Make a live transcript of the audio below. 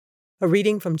A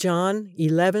reading from John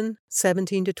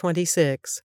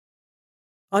 11:17-26.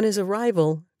 On his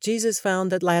arrival, Jesus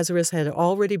found that Lazarus had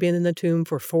already been in the tomb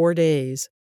for 4 days.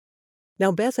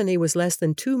 Now Bethany was less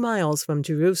than 2 miles from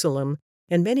Jerusalem,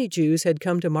 and many Jews had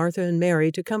come to Martha and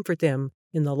Mary to comfort them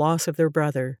in the loss of their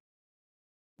brother.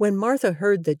 When Martha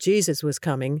heard that Jesus was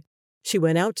coming, she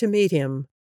went out to meet him,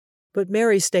 but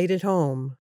Mary stayed at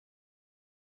home.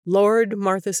 "Lord,"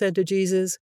 Martha said to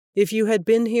Jesus, "if you had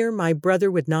been here, my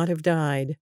brother would not have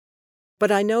died.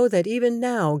 But I know that even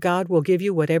now God will give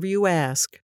you whatever you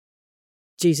ask."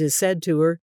 Jesus said to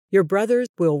her, "Your brother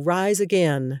will rise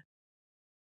again."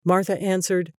 Martha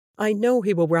answered, "I know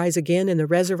he will rise again in the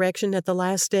resurrection at the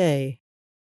last day."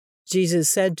 Jesus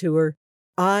said to her,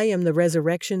 "I am the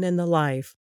resurrection and the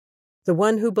life. The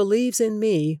one who believes in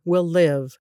me will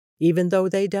live, even though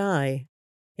they die,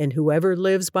 and whoever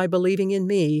lives by believing in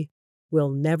me will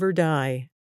never die."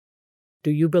 Do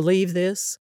you believe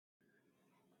this?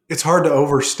 It's hard to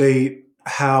overstate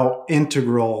how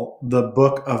integral the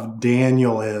book of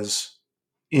Daniel is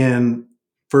in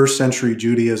first century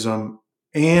Judaism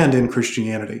and in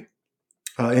Christianity.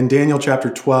 In Daniel chapter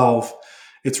 12,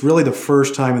 it's really the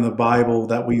first time in the Bible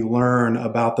that we learn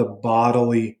about the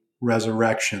bodily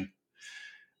resurrection.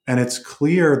 And it's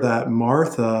clear that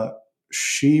Martha,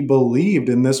 she believed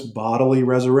in this bodily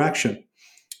resurrection.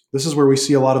 This is where we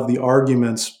see a lot of the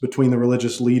arguments between the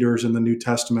religious leaders in the New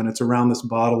Testament. It's around this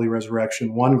bodily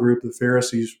resurrection. One group, the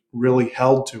Pharisees, really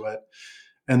held to it,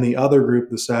 and the other group,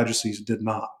 the Sadducees, did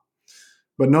not.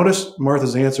 But notice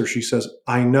Martha's answer. She says,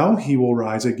 "I know he will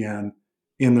rise again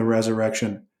in the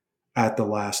resurrection at the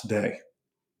last day."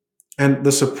 And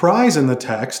the surprise in the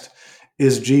text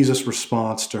is Jesus'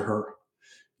 response to her.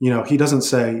 He doesn't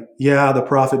say, "Yeah, the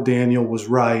prophet Daniel was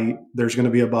right. There's going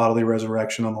to be a bodily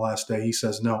resurrection on the last day." He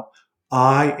says, "No,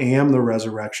 I am the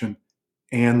resurrection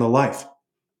and the life.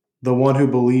 The one who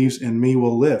believes in me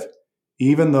will live,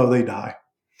 even though they die.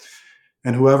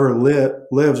 And whoever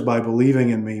lives by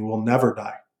believing in me will never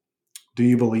die." Do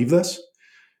you believe this?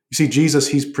 You see, Jesus,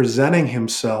 he's presenting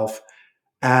himself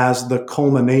as the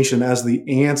culmination, as the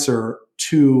answer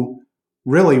to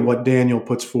really what Daniel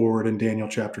puts forward in Daniel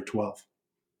chapter 12.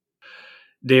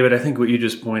 David, I think what you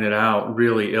just pointed out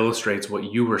really illustrates what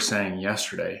you were saying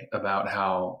yesterday about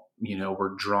how,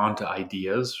 we're drawn to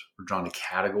ideas, we're drawn to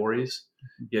categories.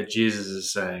 Yet Jesus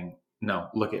is saying, no,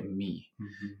 look at me.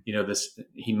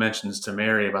 He mentions to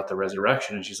Mary about the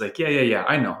resurrection, and she's like, yeah,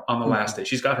 I know. On the last day,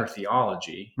 she's got her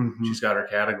theology, she's got her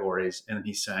categories, and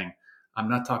he's saying, I'm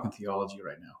not talking theology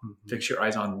right now. Fix your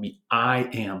eyes on me. I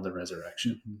am the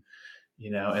resurrection.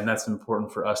 And that's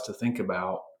important for us to think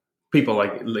about. People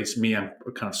like, at least me, I'm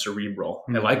kind of cerebral.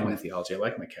 I like my theology. I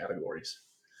like my categories.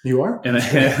 You are? And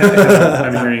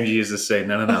I'm hearing Jesus say,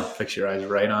 no, fix your eyes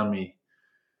right on me.